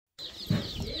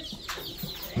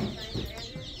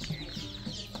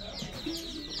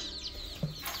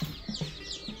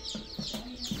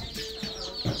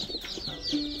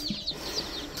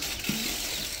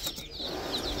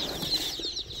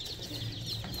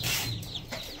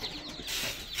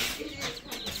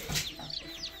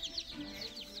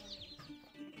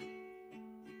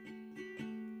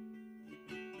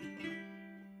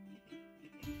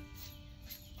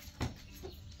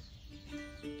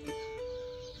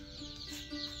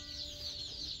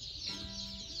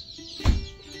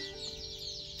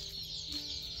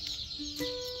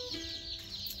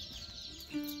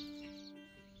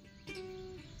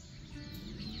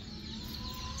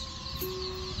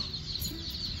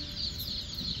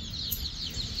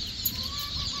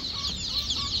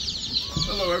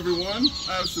Hello everyone,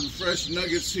 I have some fresh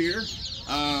nuggets here.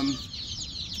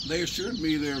 They assured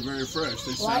me they're very fresh.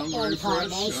 They sound very fresh.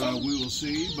 We will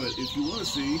see, but if you want to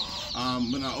see,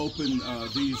 when I open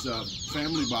these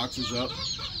family boxes up,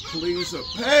 please,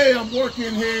 hey, I'm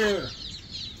working here.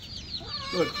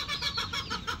 Look.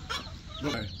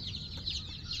 Okay.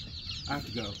 I have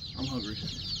to go. I'm hungry.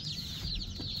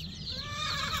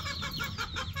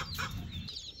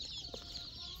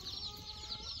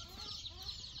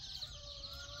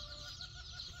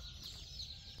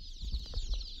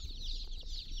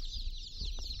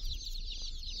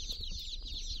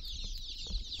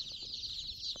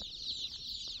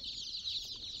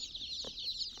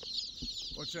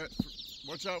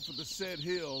 Watch out for the said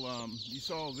hill. You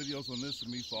saw videos on this of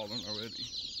me falling already.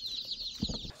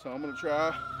 So I'm gonna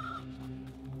try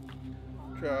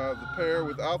the pair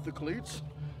without the cleats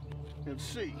and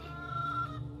see.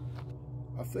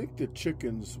 I think the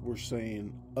chickens were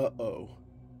saying, uh-oh,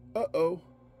 uh-oh.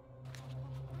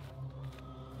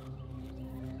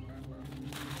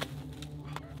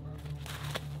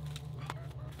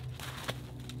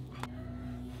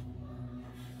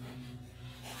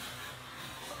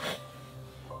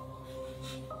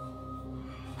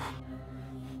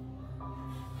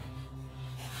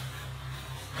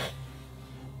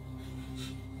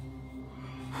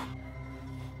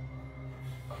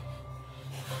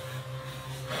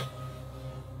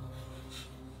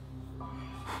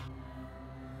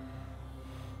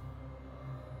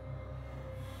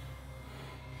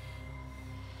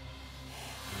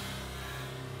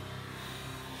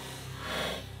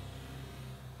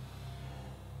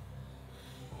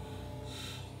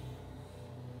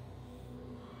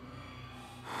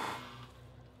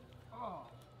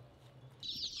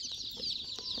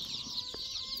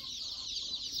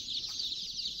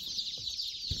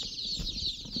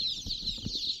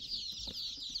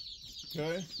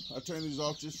 Okay, I turn these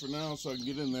off just for now so I can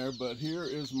get in there, but here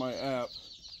is my app.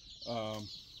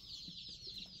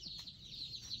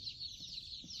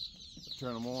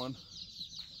 Turn them on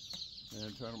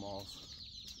and turn them off.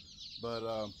 But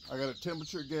I got a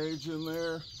temperature gauge in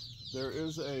there. There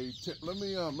is a, let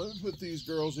me put these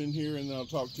girls in here and then I'll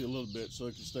talk to you a little bit so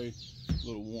it can stay a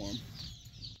little warm.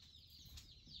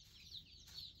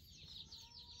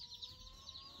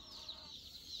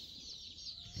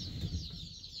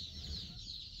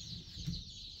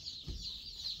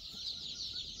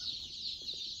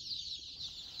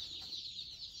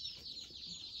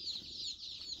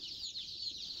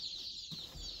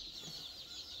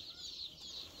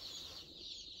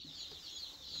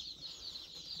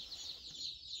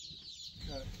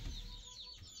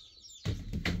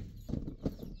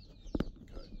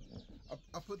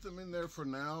 I put them in there for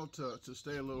now to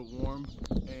stay a little warm,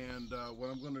 and what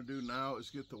I'm going to do now is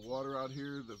get the water out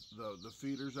here, the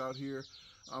feeders out here.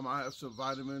 I have some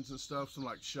vitamins and stuff, some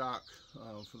like shock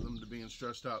for them to being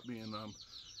stressed out, being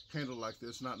handled like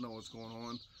this, not knowing what's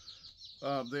going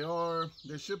on.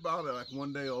 They ship out at like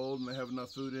 1 day old, and they have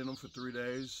enough food in them for 3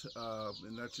 days,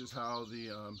 and that's just how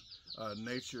the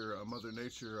Mother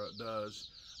Nature does.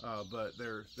 But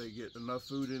they get enough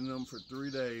food in them for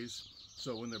 3 days.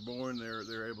 So when they're born,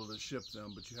 they're able to ship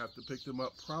them, but you have to pick them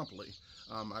up promptly.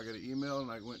 I got an email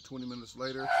and I went 20 minutes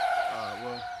later.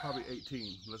 Well, probably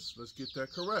 18. Let's get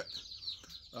that correct.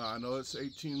 I know it's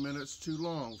 18 minutes too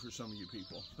long for some of you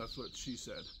people. That's what she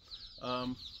said.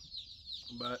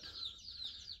 But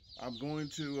I'm going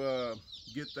to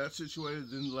get that situated,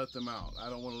 then let them out.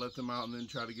 I don't want to let them out and then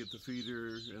try to get the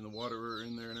feeder and the water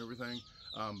in there and everything.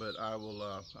 But I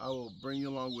will bring you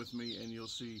along with me, and you'll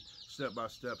see step by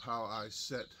step how I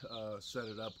set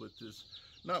it up with this.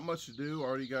 Not much to do.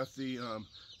 Already got the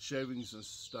shavings and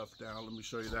stuff down. Let me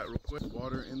show you that real quick.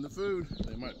 Water in the food.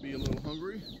 They might be a little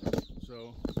hungry,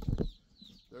 so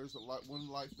there's one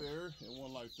light there and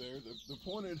one light there. They're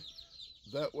pointed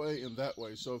that way and that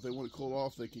way. So if they want to cool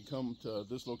off, they can come to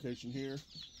this location here.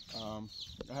 I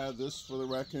have this for the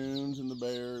raccoons and the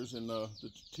bears and the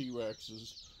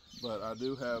T-Rexes. But I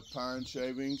do have pine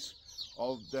shavings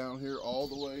all down here, all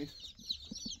the way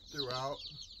throughout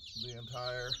the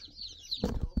entire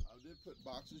deal. I did put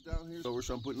boxes down here,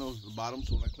 so I'm putting those at the bottom,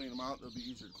 so when I clean them out, it'll be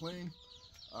easier to clean.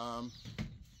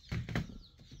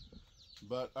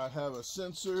 But I have a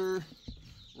sensor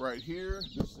right here.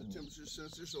 This is a temperature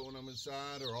sensor, so when I'm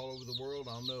inside or all over the world,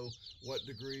 I'll know what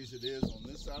degrees it is on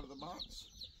this side of the box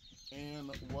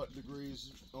and what degrees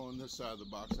on this side of the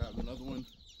box. I have another one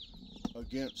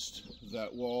against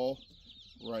that wall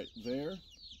right there,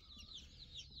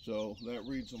 so that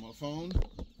reads on my phone,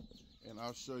 and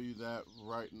I'll show you that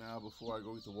right now before I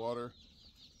go get the water.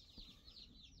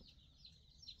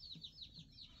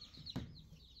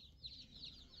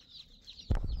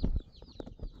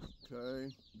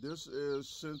 Okay, this is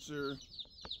sensor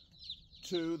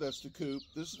 2, that's the coop.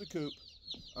 This is the coop,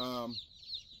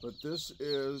 but this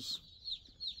is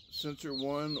sensor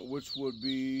 1, which would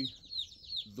be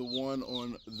the one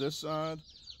on this side.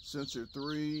 Sensor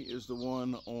 3 is the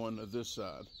one on this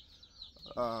side.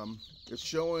 It's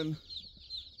showing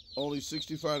only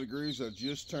 65 degrees. I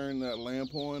just turned that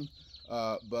lamp on,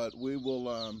 but we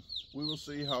will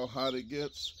see how hot it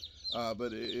gets.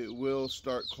 But it will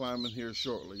start climbing here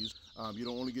shortly. You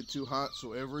don't want to get too hot,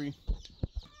 so every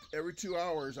 2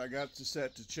 hours I got to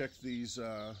set to check these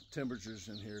temperatures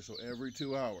in here. So every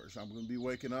 2 hours I'm going to be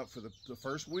waking up for the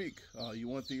first week. You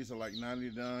want these at like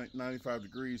 95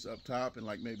 degrees up top and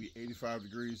like maybe 85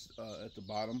 degrees at the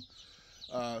bottom.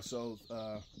 So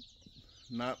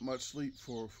not much sleep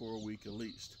for a week at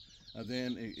least. And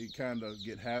then it kind of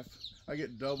get half. I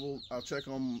get double. I'll check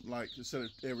on, like, instead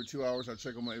of every 2 hours, I'll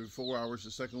check on every 4 hours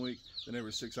the second week, then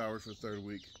every 6 hours for the third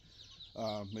week.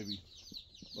 Maybe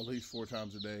at least 4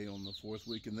 times a day on the 4th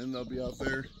week, and then they'll be out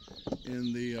there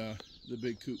in the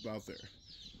big coop out there.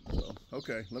 So,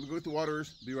 okay, let me go get the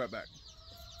waterers. Be right back.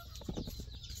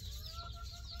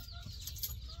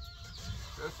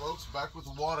 Okay, folks, back with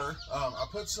the water. I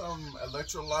put some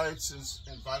electrolytes and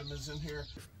vitamins in here.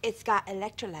 It's got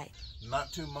electrolyte.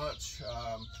 Not too much,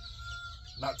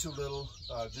 not too little,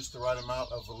 just the right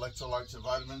amount of electrolytes and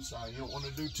vitamins. You don't want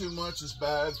to do too much, it's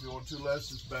bad. If you want too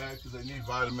less, it's bad, because they need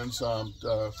vitamins for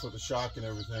the shock and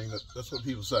everything. That's what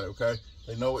people say, okay?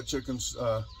 They know what chickens,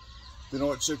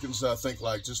 think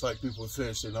like, just like people with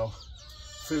fish. You know,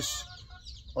 fish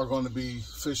are going to be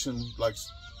fishing like,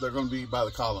 they're going to be by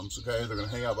the columns, okay? They're going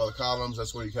to hang out by the columns.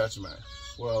 That's where you catch them at.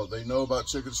 Well, they know about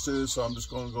chickens too, so I'm just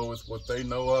going to go with what they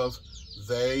know of.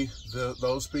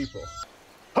 Those people.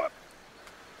 Huh.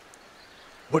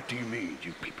 What do you mean,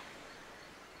 you people?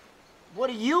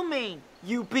 What do you mean,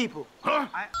 you people? Huh?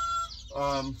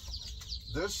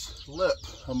 This lip,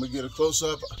 I'm going to get a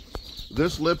close-up.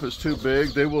 This lip is too big.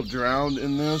 They will drown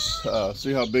in this.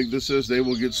 See how big this is? They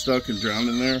will get stuck and drown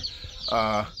in there.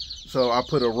 So I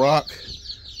put a rock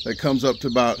that comes up to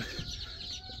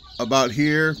about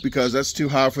here, because that's too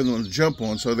high for them to jump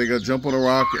on. So they got to jump on a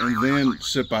rock and then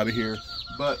sip out of here.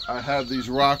 But I have these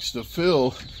rocks to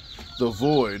fill the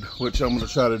void, which I'm going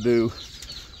to try to do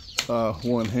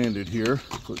one-handed here,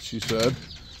 what she said.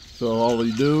 So all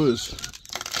you do is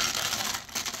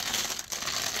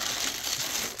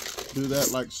do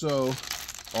that like so,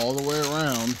 all the way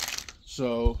around.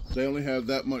 So they only have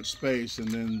that much space, and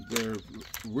then they're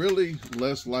really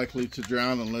less likely to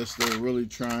drown unless they're really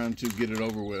trying to get it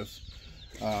over with.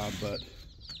 But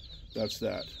that's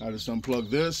that. I just unplug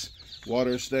this,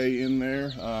 water stay in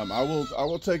there. I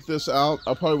will take this out.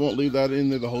 I probably won't leave that in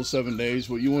there the whole 7 days.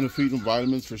 Well, you want to feed them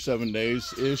vitamins for 7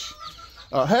 days ish.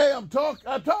 Hey, I'm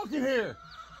talking here.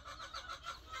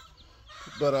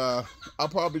 But I'll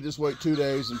probably just wait 2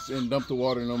 days and dump the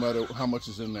water no matter how much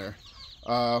is in there.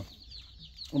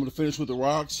 I'm going to finish with the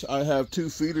rocks. I have 2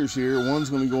 feeders here. One's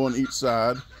going to go on each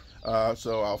side.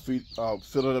 So I'll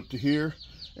fill it up to here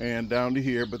and down to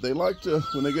here. But they like to,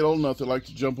 when they get old enough, they like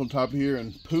to jump on top of here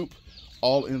and poop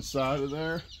all inside of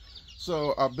there.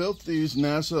 So I built these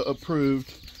NASA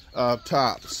approved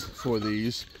tops for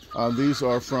these. These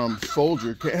are from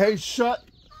Folger. Hey, shut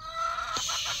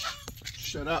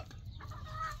up.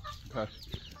 Okay.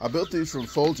 I built these from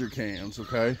Folger cans,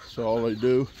 okay? So all they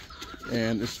do,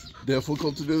 and it's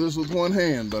difficult to do this with one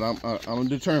hand, but I'm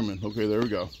determined. Okay, there we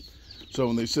go. So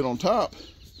when they sit on top,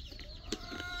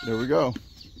 there we go.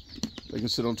 They can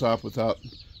sit on top without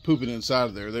pooping inside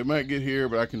of there. They might get here,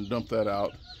 but I can dump that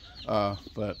out.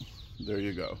 But there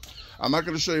you go. I'm not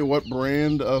going to show you what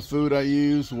brand of food I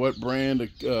use, what brand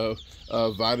of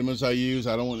vitamins I use.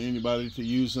 I don't want anybody to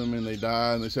use them and they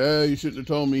die and they say, hey, you shouldn't have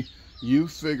told me. You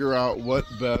figure out what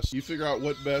best. You figure out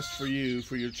what best for you,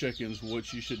 for your chickens,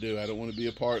 what you should do. I don't want to be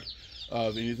a part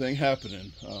of anything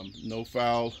happening. No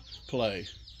foul play.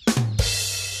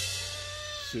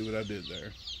 See what I did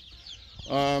there.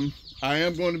 I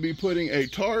am going to be putting a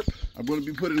tarp. I'm going to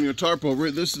be putting a tarp over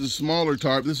it. This is a smaller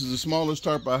tarp. This is the smallest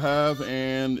tarp I have,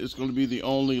 and it's going to be the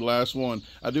only last one.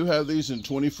 I do have these in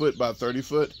 20 foot by 30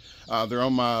 foot. They're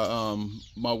on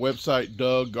my website,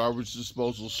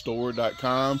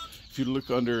 DaGarbageDisposalStore.com. If you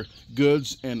look under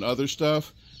goods and other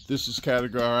stuff, this is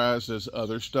categorized as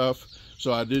other stuff.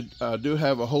 So I do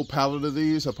have a whole pallet of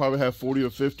these. I probably have 40 or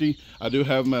 50. I do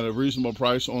have them at a reasonable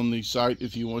price on the site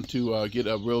if you want to get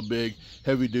a real big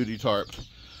heavy duty tarp.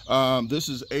 This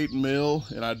is 8 mil,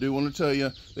 and I do want to tell you,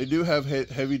 they do have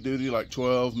heavy duty like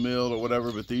 12 mil or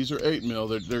whatever, but these are 8 mil.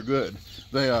 They're good.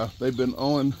 They've been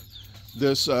on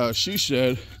this she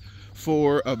shed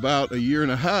for about a year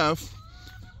and a half,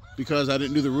 because I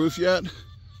didn't do the roof yet,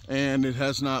 and it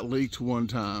has not leaked one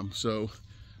time. So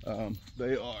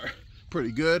they are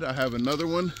pretty good. I have another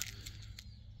one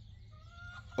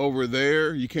over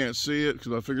there. You can't see it because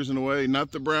my finger's in the way.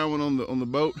 Not the brown one on the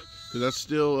boat, because that's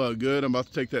still good. I'm about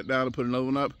to take that down and put another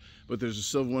one up, but there's a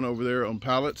silver one over there on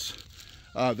pallets.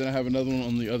 Then I have another one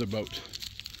on the other boat.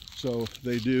 So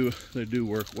they do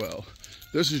work well.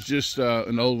 This is just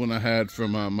an old one I had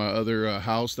from my other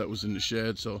house that was in the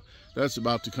shed. So that's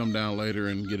about to come down later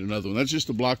and get another one. That's just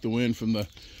to block the wind from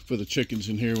for the chickens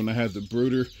in here when I had the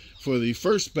brooder for the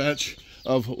first batch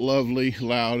of lovely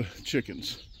loud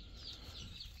chickens.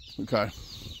 Okay,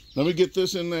 let me get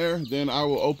this in there, then I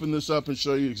will open this up and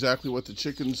show you exactly what the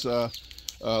chickens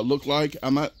look like.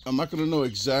 I'm not going to know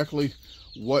exactly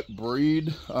what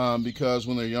breed because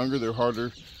when they're younger they're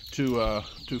harder to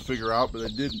figure out, but I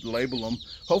did label them.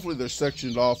 Hopefully they're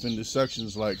sectioned off into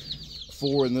sections, like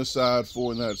 4 in this side,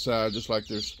 4 in that side, just like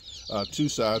there's 2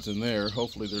 sides in there.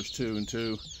 Hopefully there's 2 and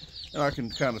 2, and I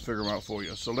can kind of figure them out for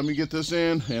you. So let me get this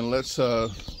in and let's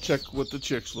check what the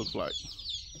chicks look like.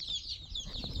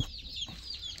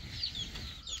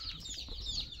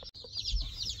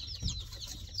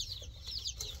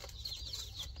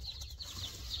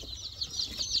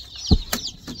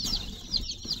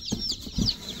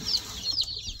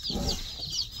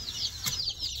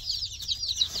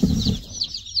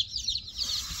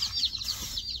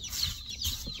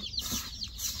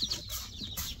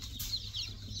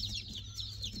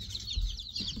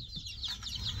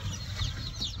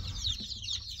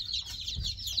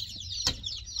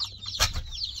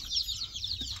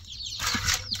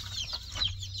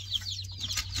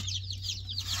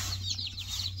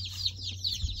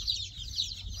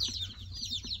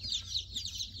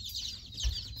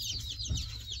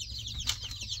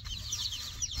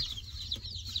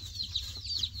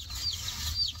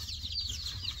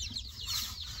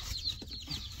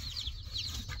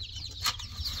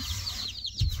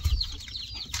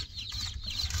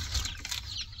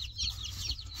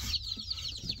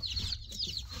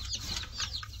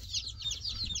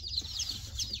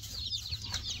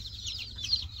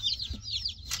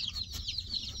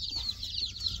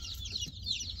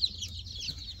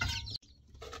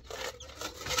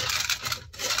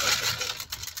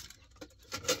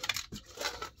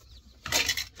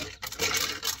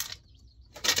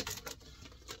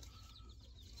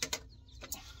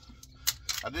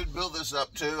 I did build this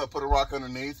up too. I put a rock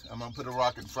underneath. I'm gonna put a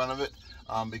rock in front of it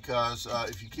because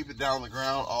if you keep it down on the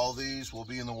ground, all these will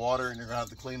be in the water and you're gonna have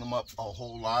to clean them up a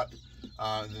whole lot.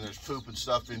 And then there's poop and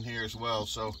stuff in here as well.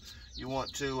 So you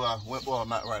want to, well,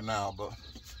 not right now, but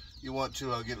you want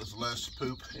to get as less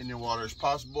poop in your water as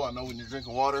possible. I know when you're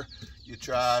drinking water, you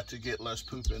try to get less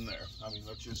poop in there. I mean,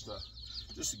 that's just a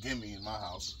gimme in my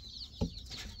house. You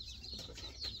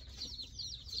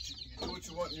do what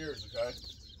you want in yours, okay?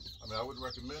 I mean, I wouldn't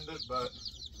recommend it, but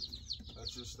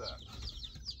that's just that.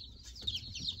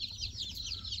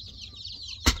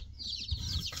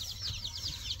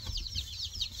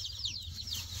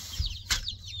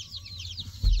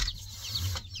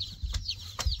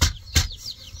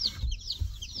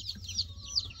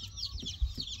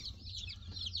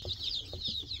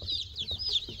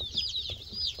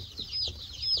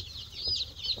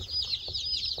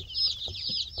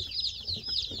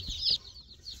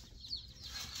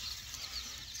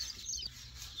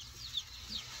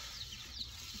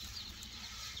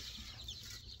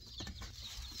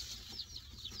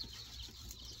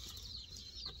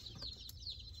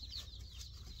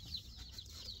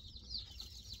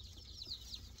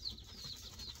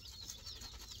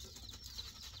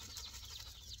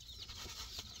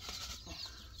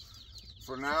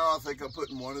 For now, I think I'm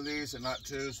putting one of these and not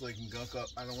 2, so they can gunk up.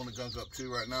 I don't want to gunk up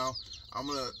 2 right now. I'm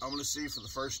gonna see for the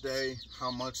first day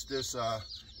how much this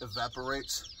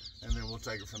evaporates, and then we'll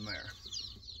take it from there.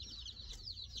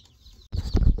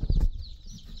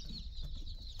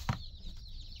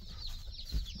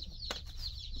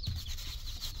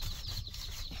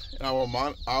 And I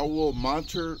will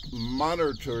monitor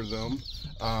them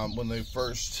when they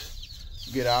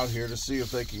first get out here to see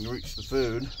if they can reach the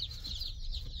food.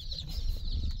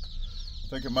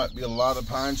 I think it might be a lot of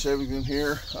pine shavings in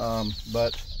here,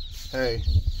 but hey,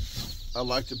 I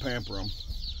like to pamper them.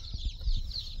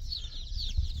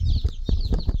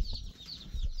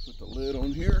 Put the lid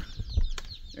on here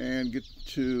and get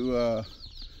to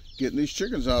getting these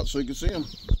chickens out so you can see them.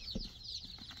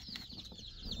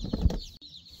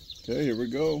 Okay, here we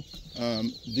go.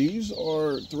 These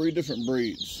are 3 different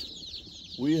breeds.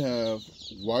 We have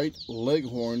white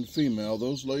leghorn female.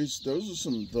 Those are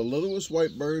the littlest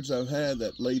white birds I've had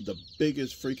that laid the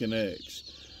biggest freaking eggs.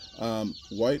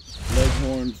 White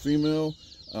leghorn female.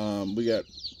 We got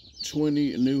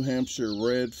 20 New Hampshire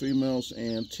red females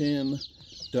and 10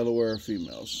 Delaware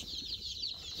females.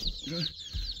 Okay.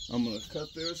 I'm going to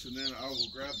cut this, and then I will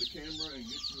grab the camera and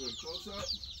get you a close-up.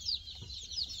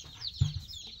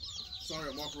 Sorry,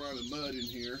 I'm walking around in mud in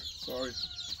here. Sorry.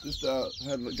 Just got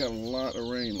a lot of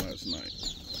rain last night.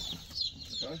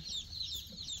 Okay.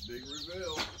 Big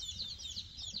reveal.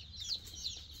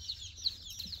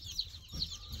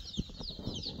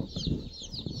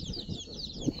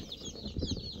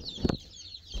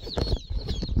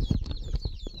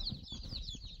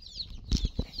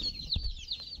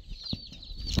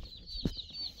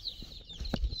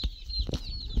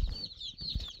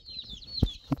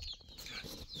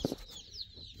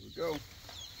 Go.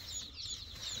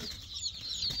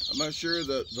 I'm not sure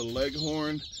the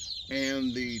Leghorn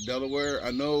and the Delaware.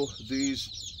 I know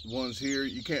these ones here,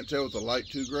 you can't tell with the light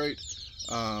too great,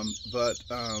 but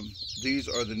these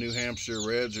are the New Hampshire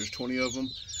reds. There's 20 of them,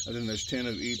 and then there's 10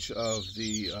 of each of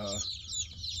the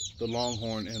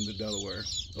Longhorn and the Delaware.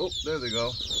 Oh, there they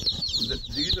go.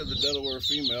 These are the Delaware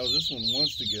females. This one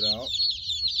wants to get out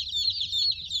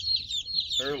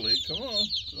early. Come on,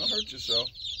 don't hurt yourself.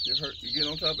 You get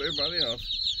on top of everybody else.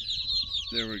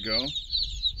 There we go.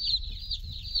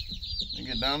 You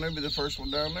get down there, be the first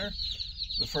one down there.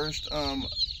 The first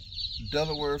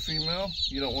Delaware female.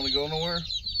 You don't want to go nowhere?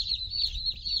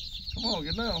 Come on,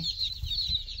 get down.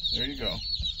 There you go.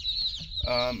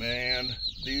 And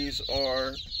these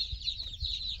are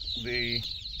the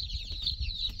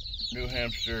New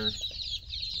Hampshire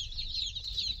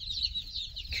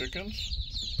chickens.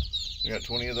 We got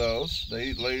 20 of those.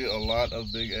 They lay a lot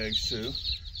of big eggs too.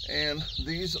 And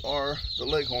these are the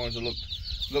Leghorns that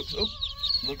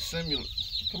look similar.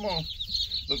 Come on,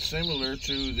 look similar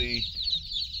to the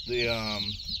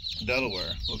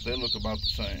Delaware. Look, they look about the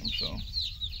same. So,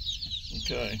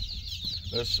 okay,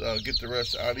 let's get the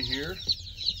rest out of here,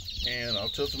 and I'll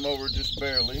tilt them over just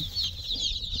barely.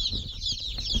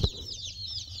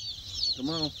 Come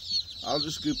on. I'll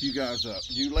just scoop you guys up.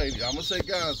 You ladies. I'm going to say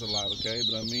guys a lot, okay?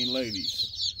 But I mean ladies.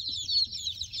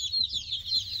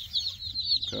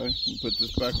 Okay. Put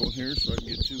this back on here so I can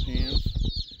get 2 hands.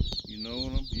 You know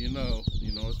them. You know.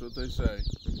 You know that's what they say.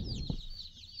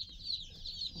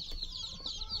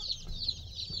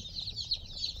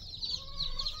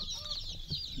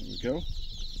 Here we go.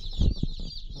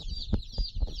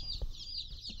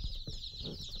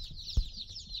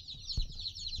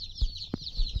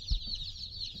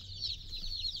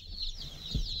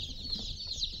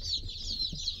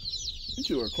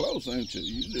 You are close, ain't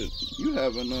you? You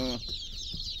haven't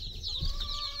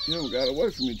got away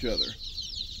from each other.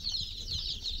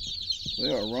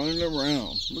 They are running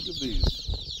around. Look at these.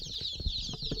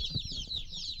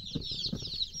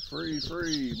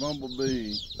 Free,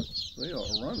 bumblebee. They are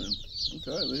running.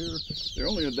 Okay, they're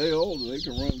only a day old, and they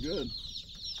can run good.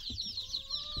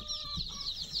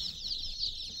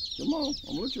 Come on,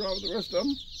 I'm gonna let you out with the rest of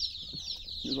them.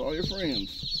 Here's all your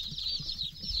friends.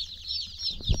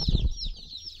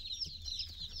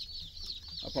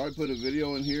 I'll probably put a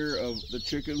video in here of the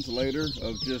chickens later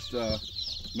of just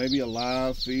maybe a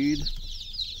live feed.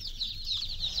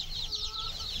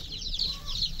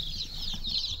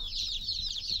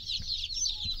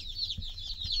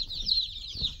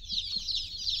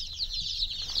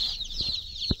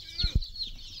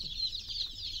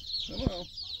 Come on.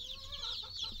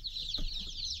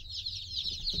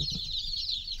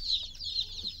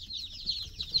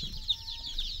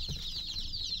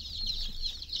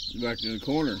 You're back in the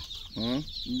corner, huh?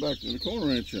 You're back in the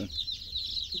corner, ain't you?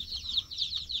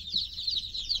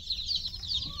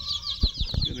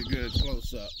 Get a good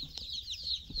close up.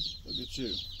 Look at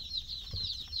you.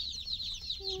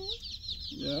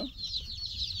 Yeah.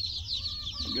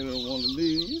 Get on one of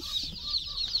these.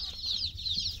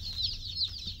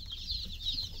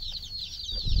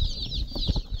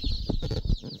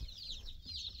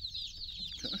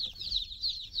 Okay.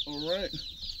 All right.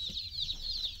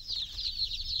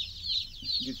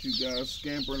 Get you guys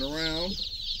scampering around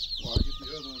while I get the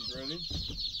other ones ready.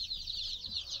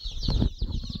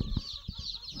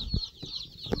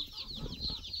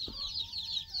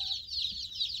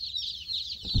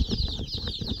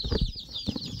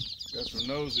 Got some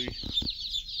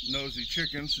nosy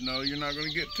chickens. No, you're not going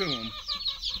to get to them.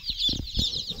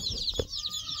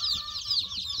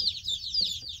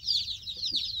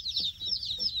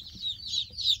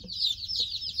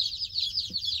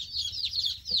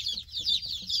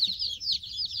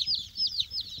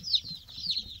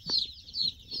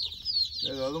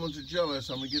 Okay, the other ones are jealous.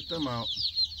 I'm going to get them out.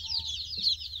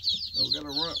 Oh, we got a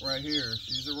runt right here.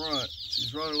 She's a runt.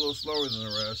 She's running a little slower than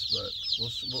the rest, but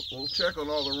we'll check on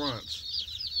all the runts.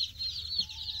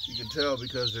 You can tell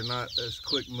because they're not as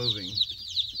quick moving.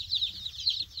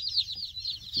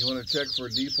 You want to check for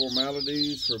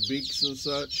deformalities, for beaks and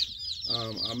such.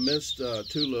 I missed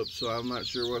Tulip, so I'm not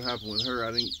sure what happened with her.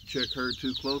 I didn't check her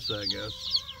too closely, I guess.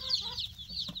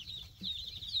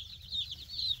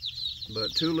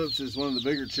 But Tulips is one of the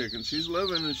bigger chickens. She's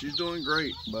living and she's doing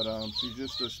great, but she's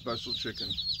just a special chicken.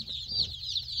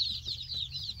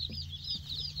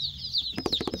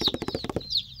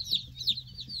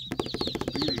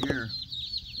 Beauty here.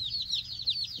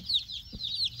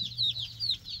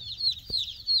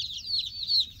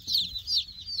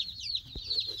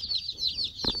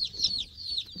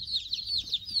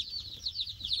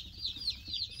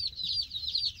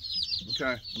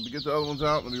 Okay, let me get the other ones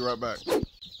out. I'll be right back.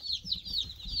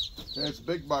 Okay, it's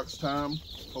big box time.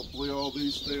 Hopefully all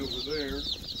these stay over there.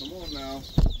 Come on now.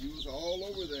 You was all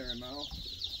over there now.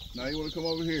 Now you want to come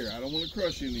over here. I don't want to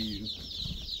crush any of you.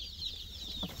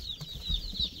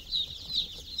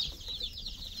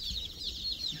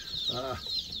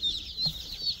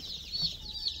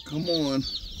 Come on.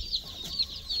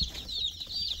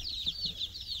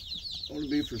 I want to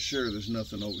be for sure there's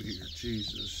nothing over here.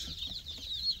 Jesus.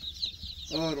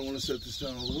 Oh, I don't want to set this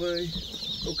down all the way.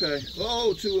 Okay.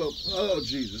 Oh, two up. Oh,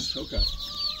 Jesus. Okay.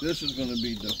 This is going to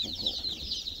be difficult.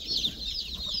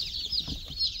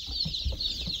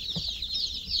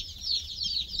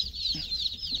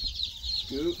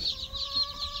 Scoot.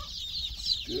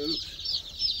 Scoot.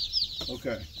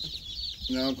 Okay.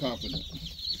 Now I'm confident.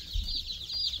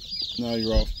 Now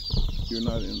you're off. You're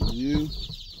not in the view.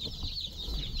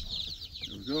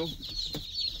 There we go.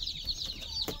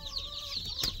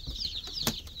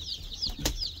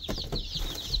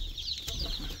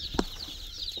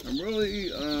 I'm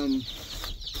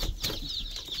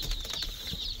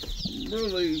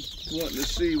really wanting to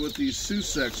see what these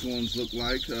Sussex ones look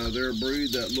like. They're a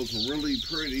breed that look really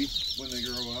pretty when they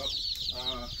grow up.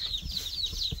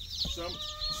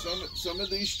 Some of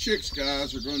these chicks,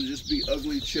 guys, are going to just be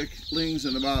ugly chicklings.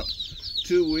 In about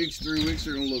 2 weeks, 3 weeks,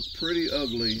 they're going to look pretty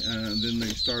ugly, and then they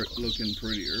start looking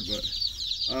prettier. But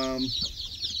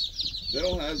they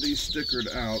don't have these stickered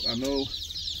out. I know.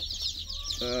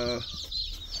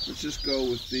 Let's just go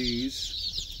with these.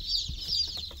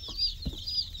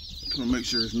 I'm gonna make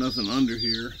sure there's nothing under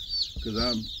here, because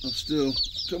I'm still.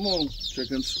 Come on,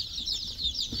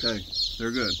 chickens. Okay,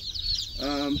 they're good.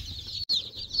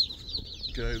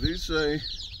 Okay, these say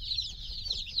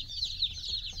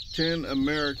 10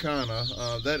 Americana.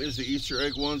 That is the Easter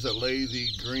egg ones that lay the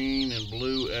green and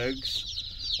blue eggs.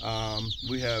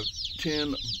 We have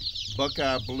 10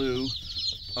 Buckeye Blue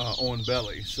on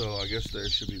belly, so I guess there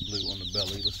should be blue on the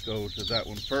belly. Let's go to that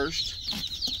one first.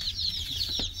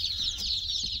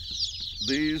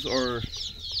 These are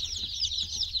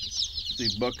the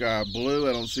Buckeye Blue.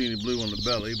 I don't see any blue on the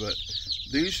belly, but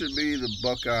these should be the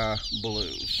Buckeye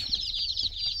Blues.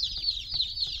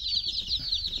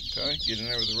 Okay, get in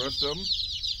there with the rest of them.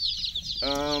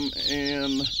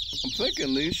 And I'm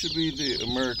thinking these should be the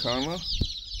Americana.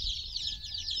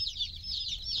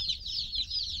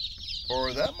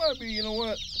 Or that might be, you know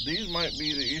what? These might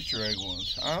be the Easter egg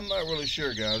ones. I'm not really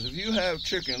sure, guys. If you have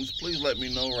chickens, please let me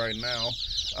know right now.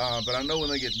 But I know when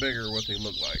they get bigger what they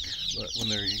look like. But when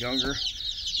they're younger,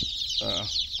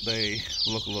 they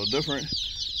look a little different.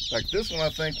 Like this one, I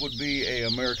think would be a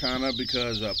Americana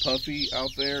because Puffy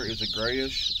out there is a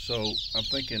grayish. So I'm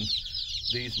thinking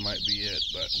these might be it.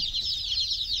 But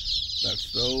that's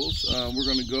those. We're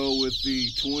going to go with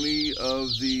the 20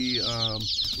 of the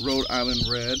Rhode Island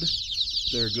Red.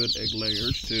 They're good egg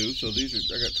layers too. So these are,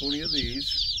 I got 20 of these.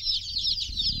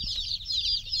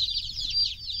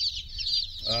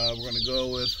 We're going to go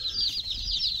with,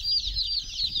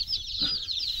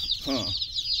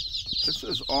 this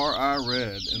says RI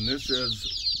Red, and this is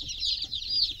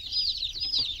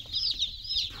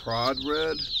Prod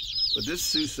Red, but this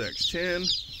Sussex, 10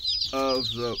 of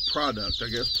the product, I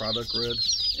guess product red,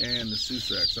 and the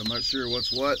Sussex. I'm not sure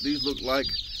what's what. These look like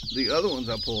the other ones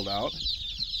I pulled out.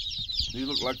 These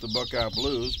look like the Buckeye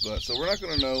Blues, but so we're not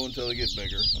going to know until they get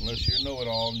bigger, unless you know it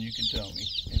all and you can tell me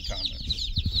in comments.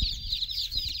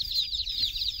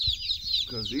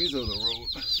 Because these are the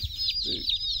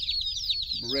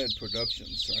red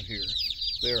productions right here.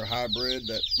 They're a hybrid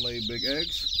that lay big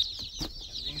eggs. And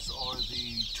these are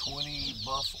the 20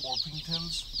 Buff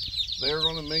Orpingtons. They're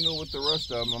going to mingle with the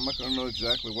rest of them. I'm not going to know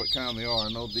exactly what kind they are. I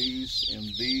know these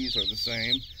and these are the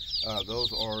same.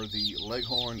 Those are the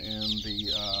Leghorn and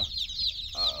the,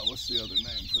 what's the other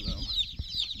name for them?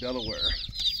 Delaware.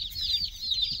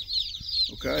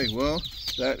 Okay, well,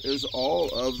 that is all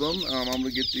of them. I'm going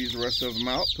to get these rest of them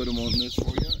out, put them on this for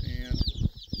you, and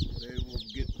they will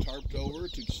get tarped left over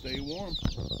to stay warm.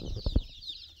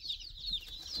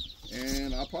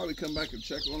 And I'll probably come back and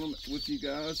check on them with you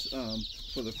guys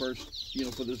for the first,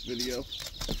 for this video,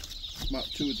 about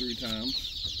 2 or 3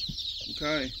 times.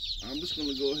 Okay, I'm just going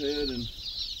to go ahead and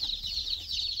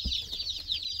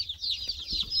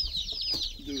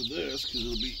do this because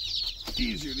it'll be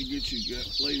easier to get you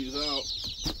ladies out.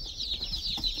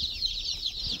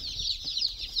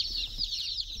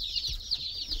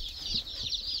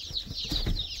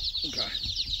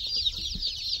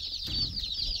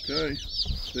 Okay,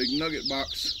 big nugget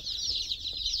box.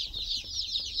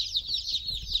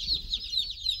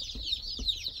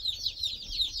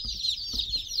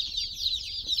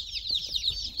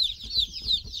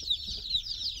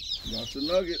 Lots of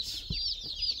nuggets.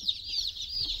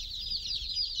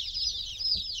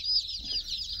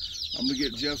 I'm gonna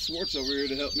get Jeff Swartz over here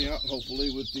to help me out,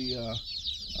 hopefully, with the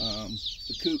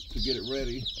coop to get it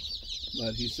ready.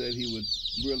 But he said he would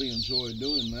really enjoy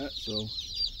doing that, so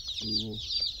we will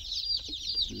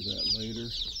do that later.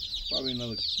 Probably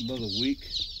another week.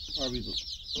 Probably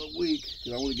a week,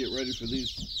 because I want to get ready for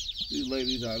these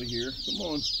ladies out of here. Come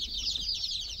on.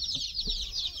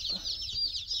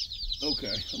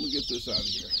 Okay, I'm gonna get this out of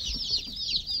here.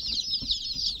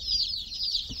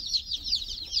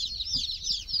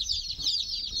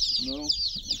 No?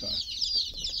 Okay.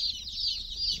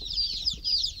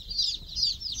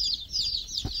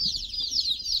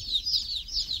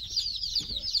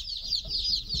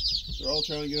 They're all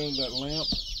trying to get under that lamp.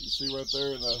 You see right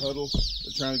there in that huddle?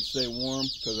 They're trying to stay warm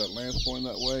because that lamp's pointing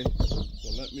that way. So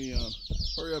let me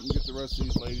hurry up and get the rest of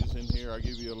these ladies in here. I'll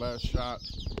give you a last shot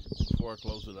before I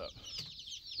close it up.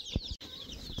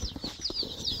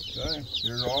 Okay,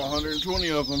 here's all 120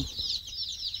 of them.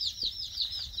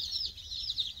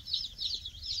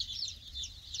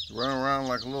 Running around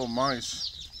like little mice.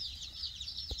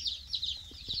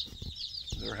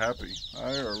 They're happy.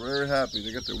 They are very happy.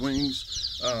 They got their wings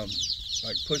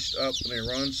like pushed up and they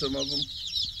run, some of them.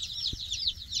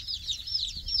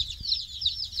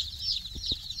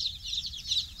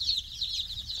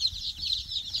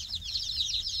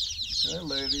 Okay,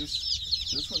 ladies.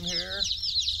 This one here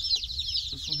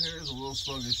is a little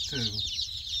sluggish too.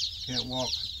 Can't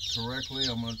walk correctly.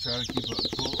 I'm going to try to keep up.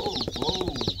 Whoa,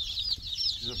 whoa.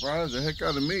 She surprised the heck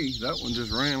out of me. That one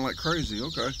just ran like crazy.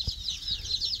 Okay.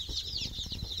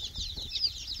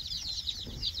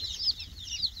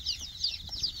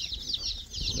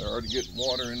 They're already getting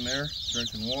water in there,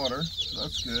 drinking water. So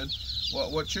that's good.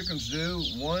 What chickens do,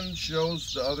 one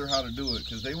shows the other how to do it,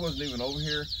 because they wasn't even over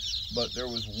here, but there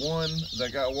was one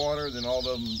that got water, then all of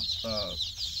them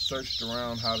searched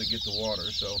around how to get the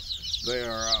water. So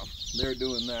they're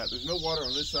doing that. There's no water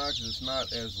on this side because it's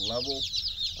not as level.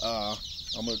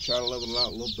 I'm going to try to level it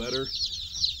out a little better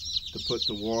to put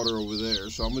the water over there.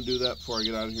 So I'm going to do that before I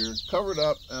get out of here. Cover it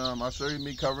up. I'll show you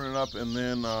me covering it up, and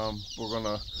then we're going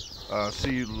to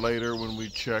see you later when we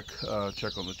check on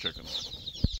the chickens.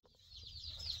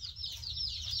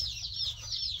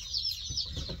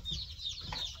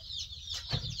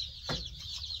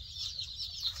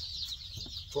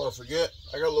 Before I forget,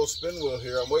 I got a little spin wheel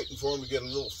here. I'm waiting for them to get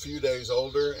a few days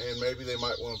older, and maybe they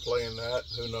might want to play in that.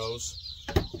 Who knows?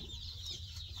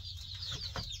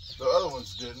 The other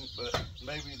ones didn't, but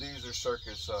maybe these are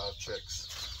circus chicks.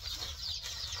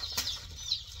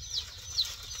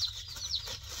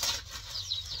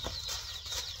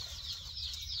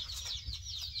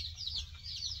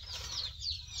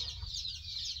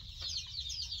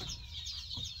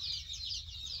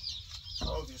 I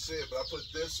don't know if you see it, but I put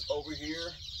this over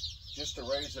here just to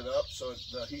raise it up so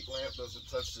the heat lamp doesn't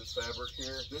touch this fabric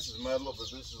here. This is metal, but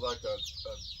this is like a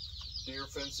deer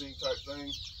fencing type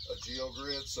thing, a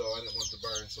geogrid, so I didn't want to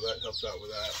burn, so that helped out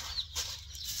with that.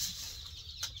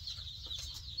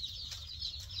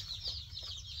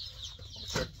 I'm gonna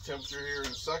check the temperature here in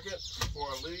a second before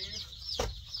I leave.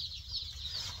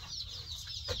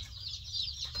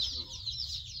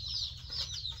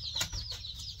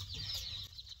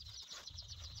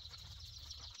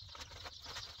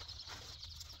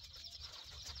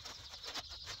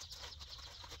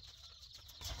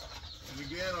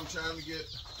 Again, I'm trying to get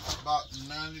about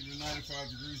 90 to 95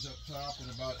 degrees up top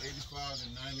and about 85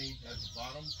 and 90 at the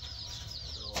bottom.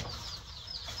 So,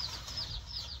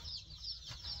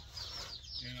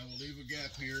 and I will leave a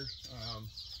gap here.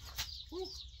 That's what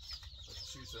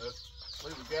she said.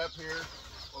 Leave a gap here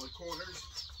on the corners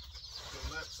to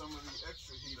let some of the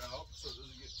extra heat out so it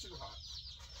doesn't get too hot.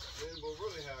 Then we'll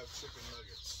really have chicken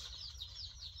nuggets.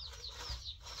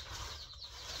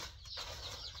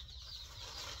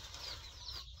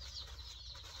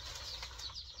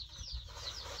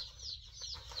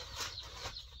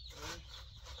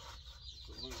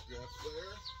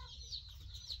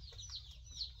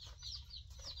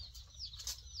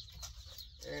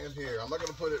 not going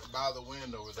to put it by the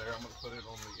wind over there. I'm going to put it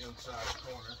on the inside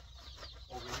corner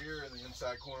over here and the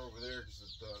inside corner over there,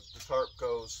 because the tarp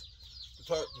goes.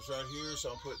 The tarp is right here,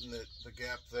 so I'm putting the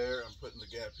gap there. I'm putting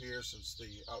the gap here since the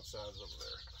outside is over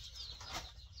there.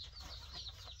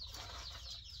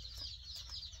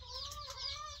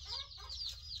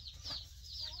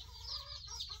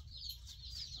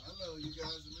 I know you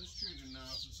guys are mistreated now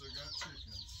since I got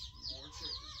chickens. More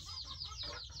chickens.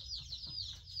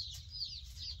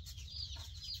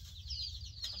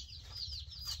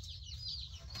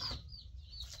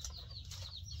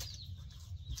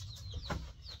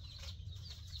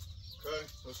 Okay,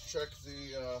 let's check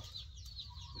the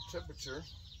temperature.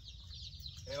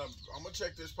 And I'm going to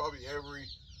check this probably every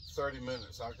 30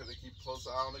 minutes. I'm going to keep a close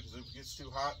eye on it, because if it gets too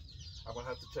hot, I'm going to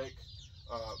have to take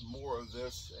more of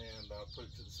this and put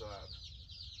it to the side.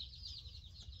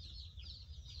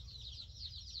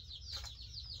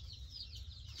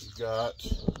 We've got,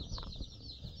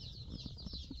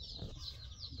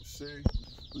 let's see,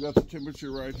 we got the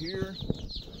temperature right here.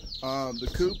 The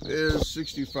coop is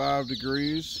 65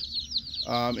 degrees.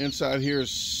 Inside here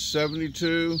is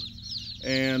 72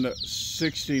 and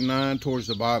 69 towards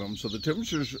the bottom. So the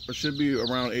temperatures should be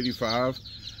around 85.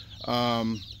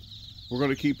 We're going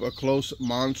to keep a close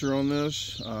monitor on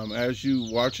this. As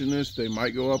you watching this, they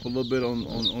might go up a little bit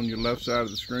on your left side of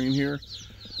the screen here.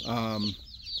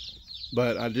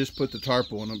 But I just put the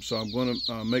tarp on them, so I'm going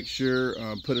to make sure,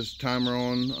 put a timer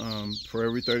on for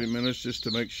every 30 minutes, just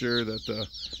to make sure that the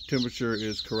temperature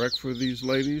is correct for these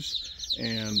ladies,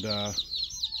 and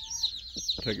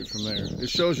take it from there. It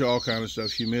shows you all kind of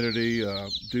stuff: humidity,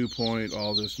 dew point,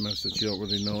 all this mess that you don't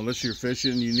really know. Unless you're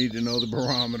fishing, you need to know the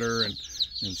barometer and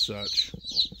such.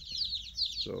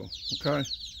 So, okay.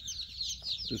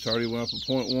 This already went up a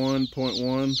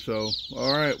 0.1. So,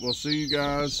 all right, we'll see you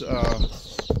guys.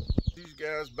 These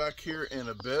guys back here in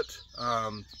a bit.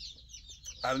 I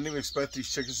didn't even expect these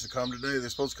chickens to come today. They're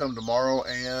supposed to come tomorrow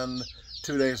and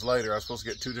 2 days later. I was supposed to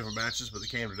get 2 different batches, but they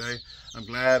came today. I'm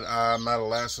glad I'm not a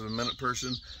last of a minute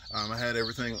person. I had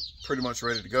everything pretty much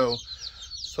ready to go.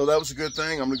 So that was a good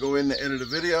thing. I'm going to go in and edit a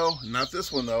video. Not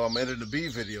this one, though. I'm editing a B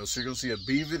video. So you're going to see a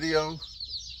B video.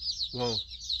 Well,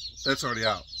 that's already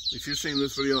out. If you've seen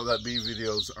this video, that B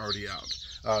video is already out.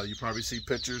 You probably see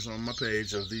pictures on my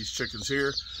page of these chickens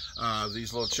here,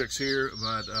 these little chicks here.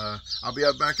 But I'll be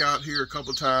back out here a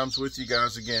couple times with you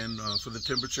guys again for the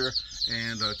temperature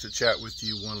and to chat with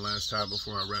you one last time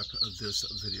before I wrap this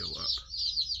video up.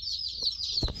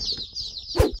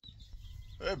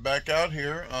 Hey, back out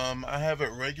here. I have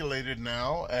it regulated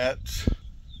now at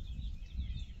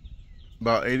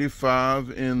about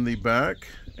 85 in the back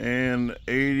and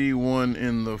 81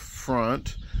 in the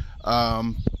front.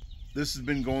 This has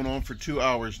been going on for 2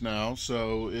 hours now,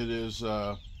 so it is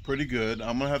pretty good.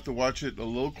 I'm gonna have to watch it a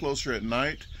little closer at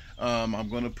night. I'm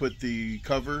gonna put the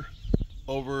cover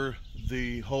over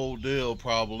the whole deal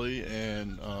probably,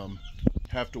 and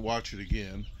have to watch it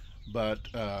again. But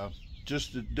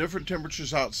just the different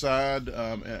temperatures outside,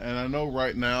 and I know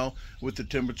right now with the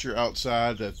temperature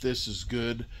outside that this is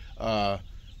good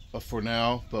for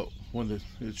now, but when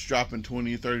it's dropping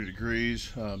 20, 30 degrees,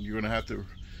 you're gonna have to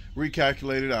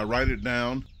recalculate it. I write it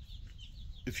down.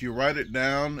 If you write it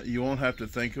down, you won't have to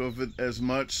think of it as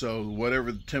much. So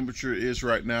whatever the temperature is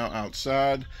right now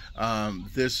outside,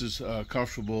 this is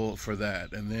comfortable for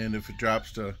that. And then if it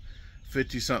drops to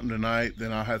 50 something tonight,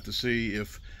 then I'll have to see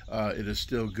if it is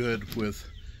still good with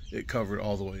it covered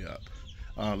all the way up.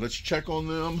 Let's check on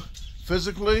them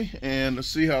physically and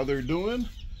see how they're doing,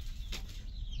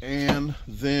 and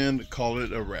then call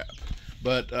it a wrap.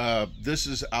 But this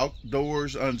is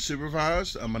Outdoors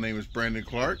Unsupervised. My name is Brandon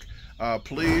Clark.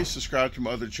 Please subscribe to my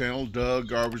other channel,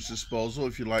 DaGarbageDisposal,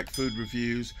 if you like food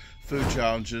reviews, food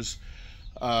challenges,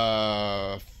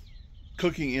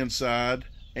 cooking inside,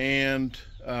 and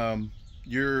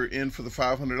you're in for the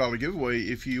 $500 giveaway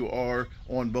if you are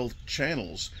on both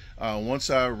channels.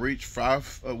 Once I reach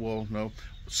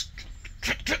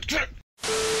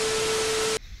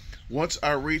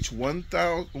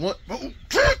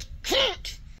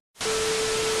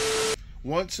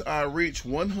once I reach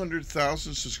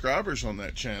 100,000 subscribers on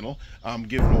that channel, I'm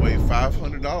giving away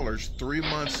 $500 3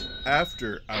 months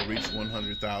after I reach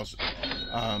 100,000.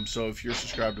 So if you're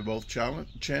subscribed to both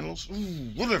channels,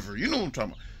 whatever, you know what I'm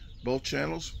talking about, both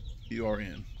channels, you are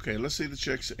in. Okay, let's see the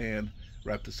chicks and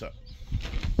wrap this up.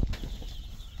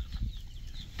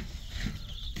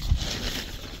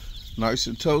 Nice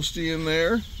and toasty in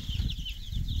there.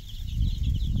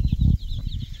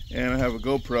 And I have a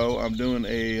GoPro. I'm doing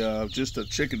a just a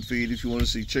chicken feed. If you want to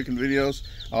see chicken videos,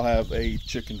 I'll have a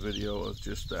chicken video of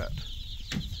just that.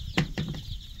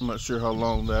 I'm not sure how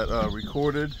long that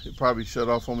recorded. It probably shut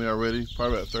off on me already.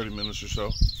 Probably about 30 minutes or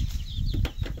so.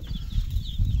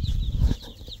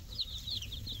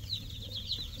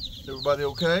 Everybody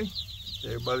okay?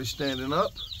 Everybody standing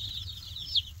up?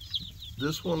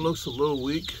 This one looks a little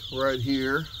weak right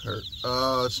here.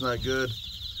 It's not good.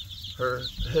 Her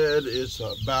head is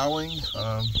bowing.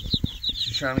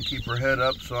 She's trying to keep her head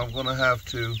up, so I'm gonna have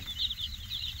to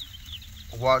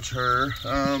watch her.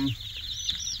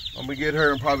 I'm gonna get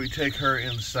her and probably take her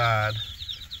inside.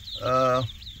 The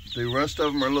rest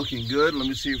of them are looking good. Let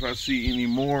me see if I see any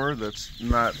more that's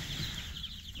not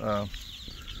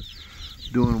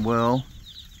doing well.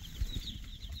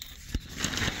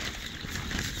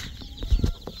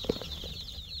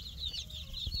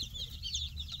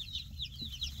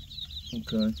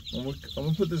 Okay, I'm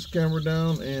gonna put this camera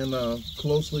down and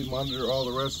closely monitor all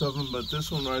the rest of them, but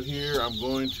this one right here I'm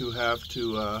going to have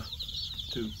to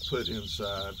put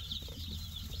inside.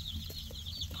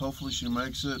 Hopefully she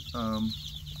makes it.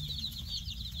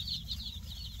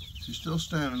 She's still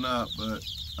standing up, but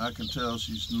I can tell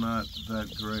she's not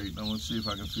that great. I want to see if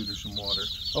I can feed her some water.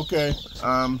 Okay.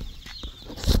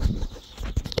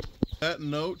 That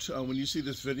note, when you see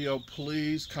this video,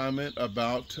 please comment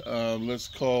about, let's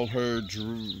call her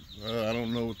Drew. I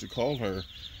don't know what to call her.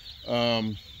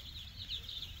 I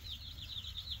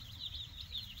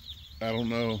don't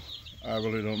know. I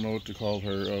really don't know what to call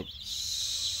her.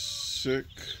 Sick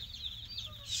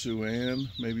Sue Ann,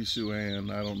 maybe Sue Ann.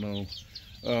 I don't know.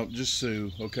 Just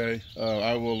Sue, okay?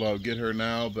 I will get her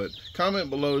now, but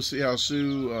comment below to see how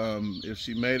Sue, if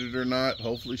she made it or not.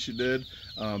 Hopefully she did,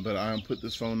 but I'm put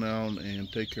this phone down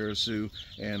and take care of Sue,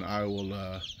 and I will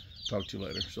talk to you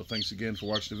later. So thanks again for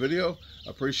watching the video. I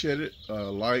appreciate it.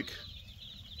 Like,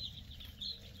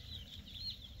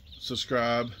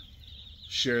 subscribe,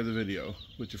 share the video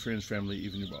with your friends, family,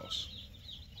 even your boss.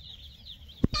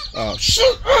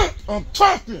 Shut up! I'm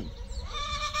talking!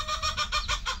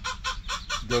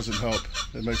 Doesn't help.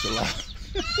 It makes a lot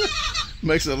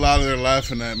makes it louder. They're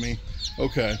laughing at me.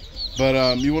 Okay,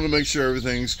 but you want to make sure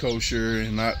everything's kosher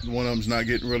and not one of them's not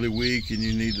getting really weak and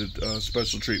you need a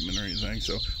special treatment or anything.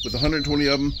 So with 120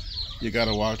 of them, you got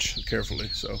to watch carefully.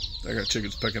 So I got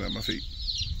chickens pecking at my feet.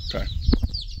 Okay.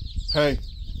 Hey,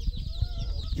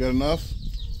 got enough?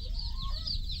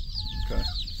 Okay.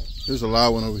 There's a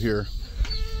loud one over here.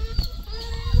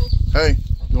 Hey,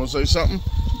 you want to say something?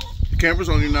 The camera's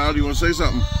on you now. Do you want to say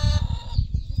something?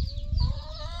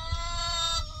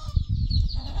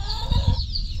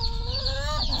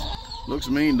 Looks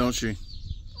mean, don't she?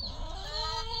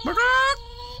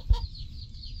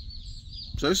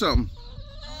 Say something.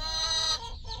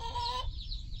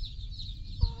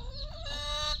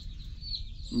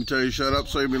 Let me tell you, shut up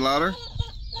so you be louder.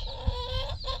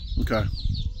 Okay.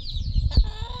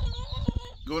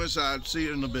 Going inside. See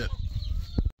you in a bit.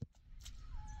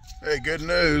 Hey, good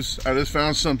news. I just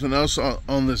found something else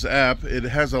on this app. It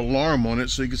has an alarm on it,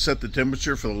 so you can set the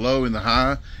temperature for the low and the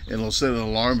high, and it'll set an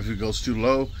alarm if it goes too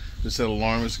low. It'll set an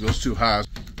alarm if it goes too high.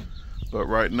 But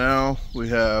right now, we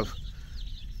have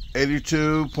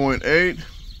 82.8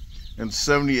 and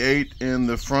 78 in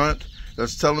the front.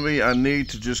 That's telling me I need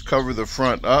to just cover the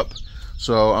front up.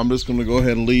 So I'm just going to go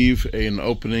ahead and leave an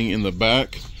opening in the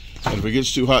back. And if it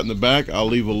gets too hot in the back, I'll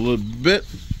leave a little bit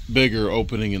bigger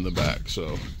opening in the back.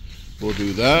 So we'll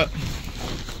do that.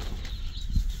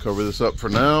 Cover this up for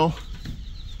now.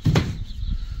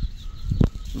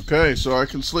 Okay, so I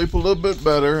can sleep a little bit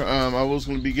better. I was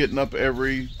going to be getting up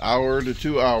every hour to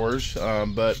 2 hours,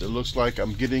 but it looks like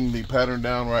I'm getting the pattern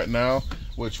down right now,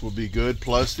 which will be good.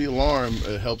 Plus the alarm,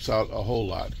 it helps out a whole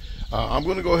lot. I'm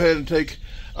going to go ahead and take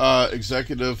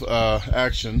executive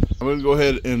action. I'm going to go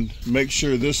ahead and make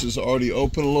sure this is already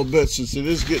open a little bit since it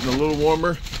is getting a little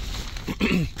warmer.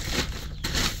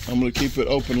 I'm going to keep it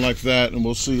open like that, and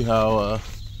we'll see how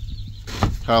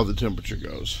the temperature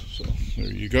goes. So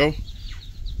there you go.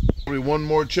 One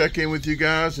more check-in with you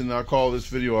guys, and I'll call this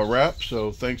video a wrap.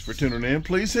 So thanks for tuning in.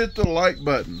 Please hit the like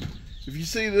button. If you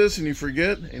see this and you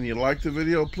forget and you like the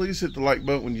video, please hit the like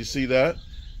button when you see that.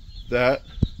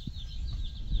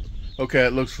 Okay,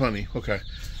 it looks funny. Okay,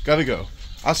 gotta go.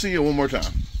 I'll see you one more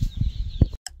time.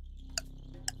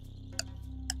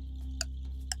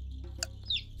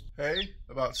 Hey,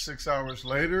 about 6 hours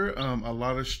later, a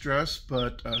lot of stress,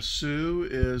 but Sue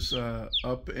is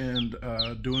up and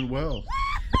doing well.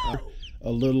 A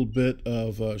little bit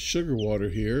of sugar water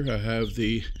here. I have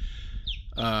the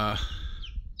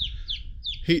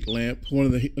heat lamp,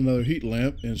 another heat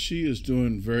lamp, and she is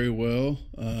doing very well.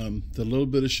 The little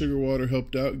bit of sugar water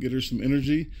helped out, get her some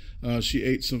energy. She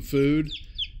ate some food,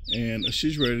 and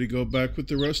she's ready to go back with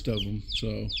the rest of them.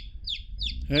 So,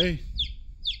 hey,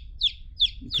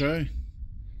 Okay.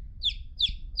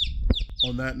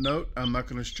 On that note, I'm not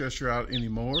going to stress her out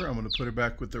anymore. I'm going to put her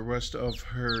back with the rest of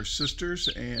her sisters,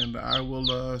 and I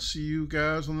will see you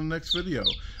guys on the next video.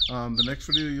 The next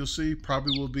video you'll see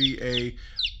probably will be a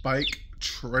bike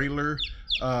trailer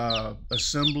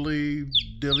assembly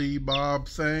dilly bob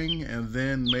thing, and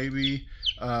then maybe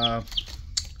I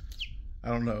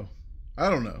don't know,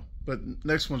 but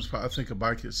next one's probably, I think, a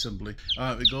bike assembly.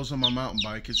 It goes on my mountain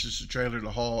bike. It's just a trailer to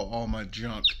haul all my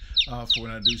junk for when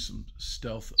I do some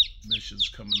stealth missions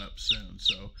coming up soon.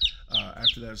 So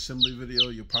after that assembly video,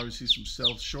 you'll probably see some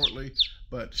stealth shortly,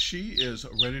 but she is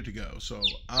ready to go. So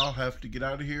I'll have to get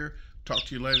out of here. Talk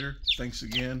to you later. Thanks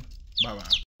again.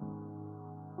 Bye-bye.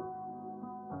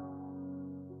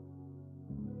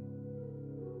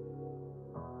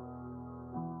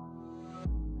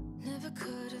 Never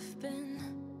could have been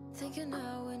thinking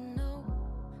I would know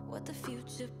what the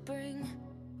future bring.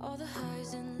 All the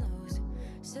highs and lows.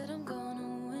 Said I'm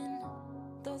gonna win,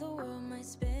 though the world might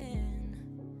spin.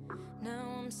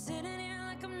 Now I'm sitting